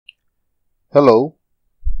Hello,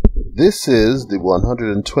 this is the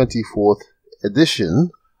 124th edition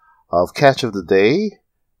of Catch of the Day,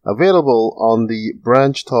 available on the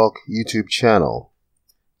Branch Talk YouTube channel.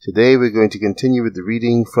 Today we're going to continue with the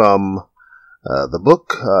reading from the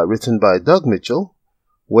book written by Doug Mitchell,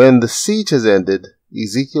 When the Siege Has Ended,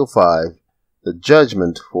 EZ5, The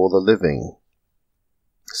Judgment for the Living.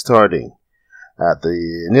 Starting at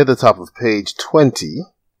near the top of page 20,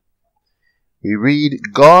 we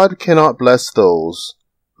read, God cannot bless those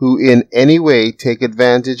who in any way take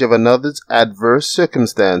advantage of another's adverse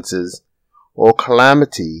circumstances or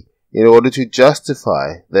calamity in order to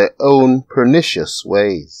justify their own pernicious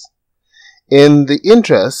ways. In the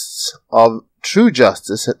interests of true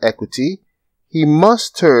justice and equity, he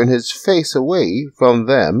must turn his face away from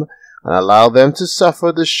them and allow them to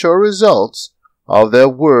suffer the sure results of their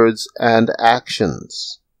words and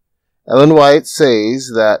actions. Ellen White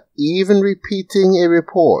says that even repeating a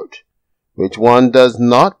report which one does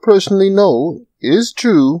not personally know is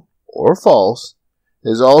true or false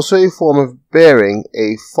is also a form of bearing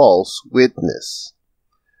a false witness.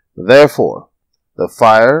 Therefore, the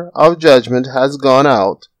fire of judgment has gone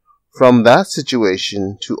out from that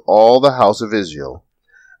situation to all the house of Israel,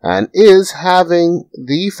 and is having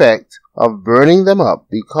the effect of burning them up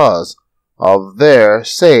because of their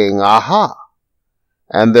saying, Aha!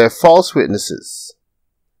 and their false witnesses.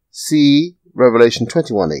 See Revelation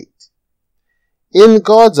 21:8. In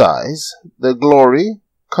God's eyes, the glory,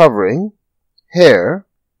 covering, hair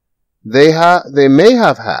they may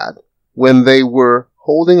have had when they were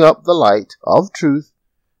holding up the light of truth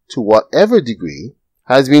to whatever degree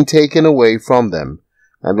has been taken away from them,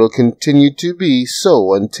 and will continue to be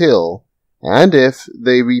so until and if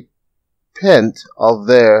they repent of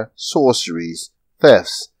their sorceries,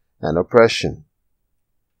 thefts, and oppression.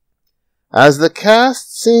 As the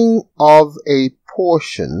casting of a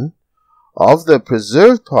portion of the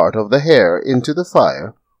preserved part of the hair into the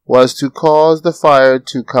fire was to cause the fire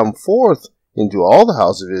to come forth into all the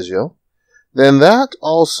house of Israel, then that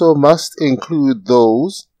also must include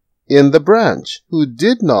those in the branch who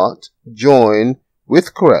did not join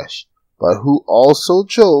with Koresh, but who also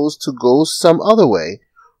chose to go some other way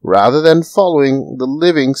rather than following the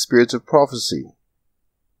living spirits of prophecy.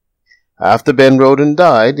 After Ben Roden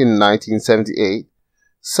died in 1978,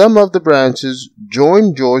 some of the branches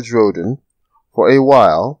joined George Roden for a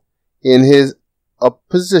while in his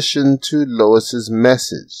opposition to Lois's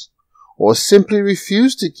message, or simply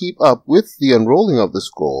refused to keep up with the unrolling of the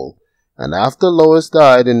scroll, and after Lois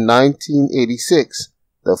died in 1986,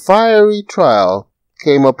 the fiery trial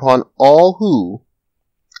came upon all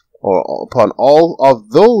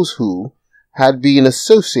of those who had been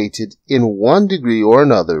associated in one degree or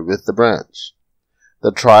another with the branch.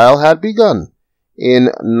 The trial had begun in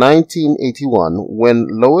 1981 when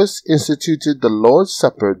Lois instituted the Lord's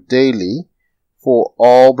Supper daily for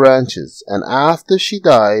all branches, and after she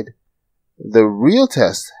died, the real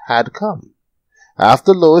test had come.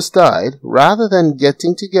 After Lois died, rather than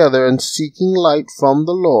getting together and seeking light from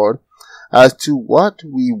the Lord as to what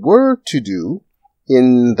we were to do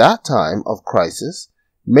in that time of crisis,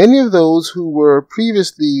 many of those who were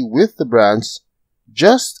previously with the branch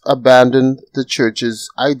just abandoned the church's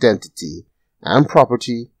identity and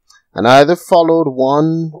property and either followed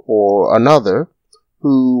one or another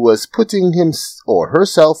who was putting him or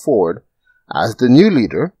herself forward as the new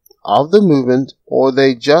leader of the movement, or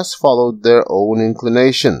they just followed their own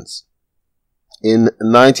inclinations. In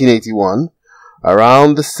 1981,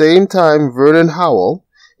 around the same time Vernon Howell,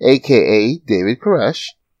 aka David Koresh,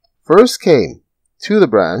 first came to the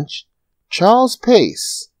branch, Charles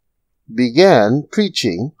Pace began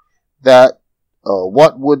preaching that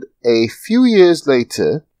what would a few years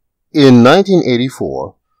later, in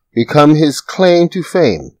 1984, become his claim to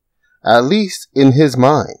fame, at least in his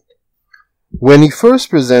mind. When he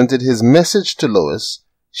first presented his message to Lois,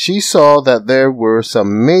 she saw that there were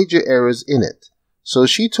some major errors in it, so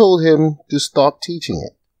she told him to stop teaching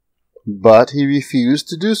it. But he refused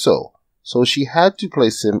to do so, so she had to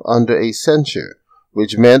place him under a censure,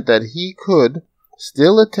 which meant that he could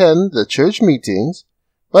still attend the church meetings,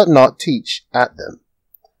 but not teach at them.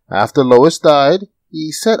 After Lois died,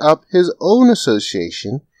 he set up his own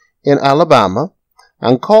association in Alabama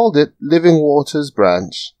and called it Living Waters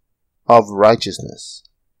Branch of Righteousness.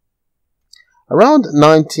 Around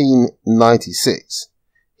 1996,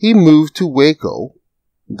 he moved to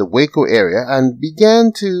the Waco area, and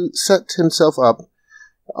began to set himself up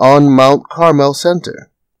on Mount Carmel Center.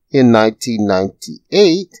 In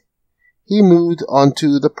 1998, he moved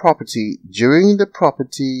onto the property during the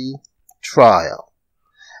property trial.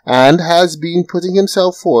 and has been putting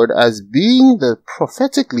himself forward as being the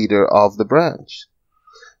prophetic leader of the branch.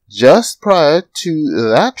 Just prior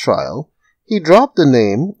to that trial, he dropped the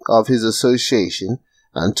name of his association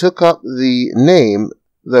and took up the name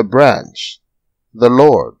the branch, the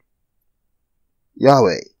Lord,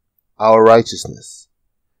 Yahweh, our righteousness.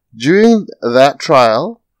 During that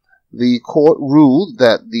trial, the court ruled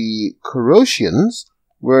that the Corotians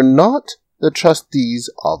were not the trustees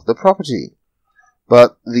of the property,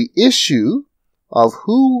 but the issue of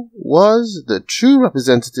who was the true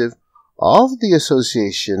representative of the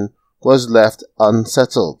association was left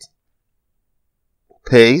unsettled.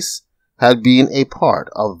 Pace had been a part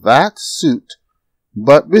of that suit,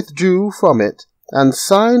 but withdrew from it and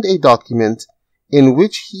signed a document in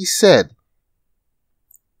which he said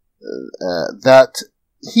that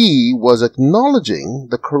he was acknowledging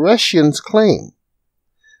the Corotians' claim.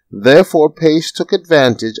 Therefore, Pace took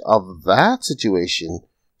advantage of that situation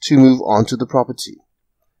to move on to the property.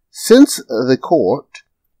 Since the court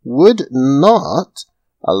would not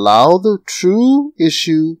allow the true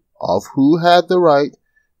issue of who had the right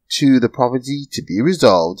to the property to be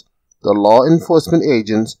resolved, the law enforcement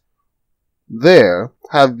agents there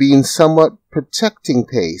have been somewhat protecting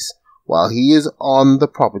Pace while he is on the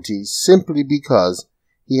property simply because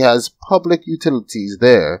he has public utilities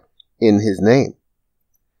there in his name.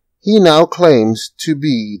 He now claims to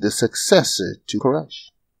be the successor to Koresh.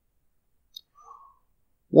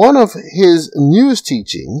 One of his newest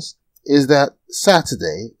teachings is that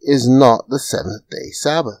Saturday is not the seventh-day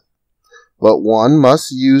Sabbath, but one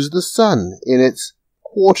must use the sun in its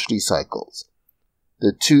quarterly cycles,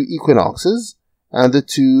 the 2 equinoxes and the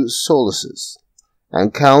 2 solstices,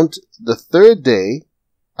 and count the third day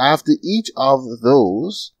after each of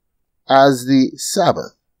those as the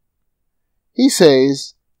Sabbath. He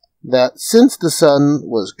says that since the sun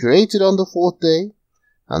was created on the 4th day,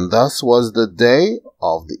 and thus was the day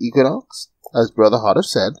of the equinox, as Brother Hodder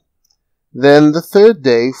said, then the 3rd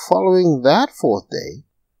day following that 4th day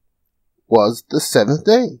was the 7th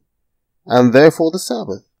day, and therefore the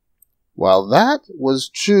Sabbath. While that was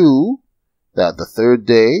true, that the 3rd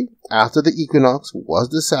day after the equinox was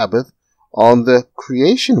the Sabbath on the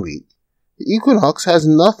creation week, the equinox has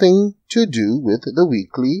nothing to do with the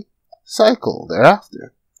weekly cycle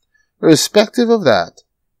thereafter. Irrespective of that,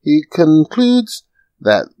 he concludes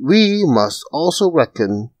that we must also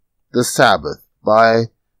reckon the Sabbath by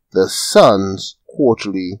the sun's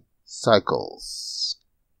quarterly cycles.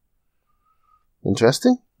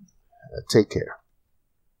 Interesting? Take care.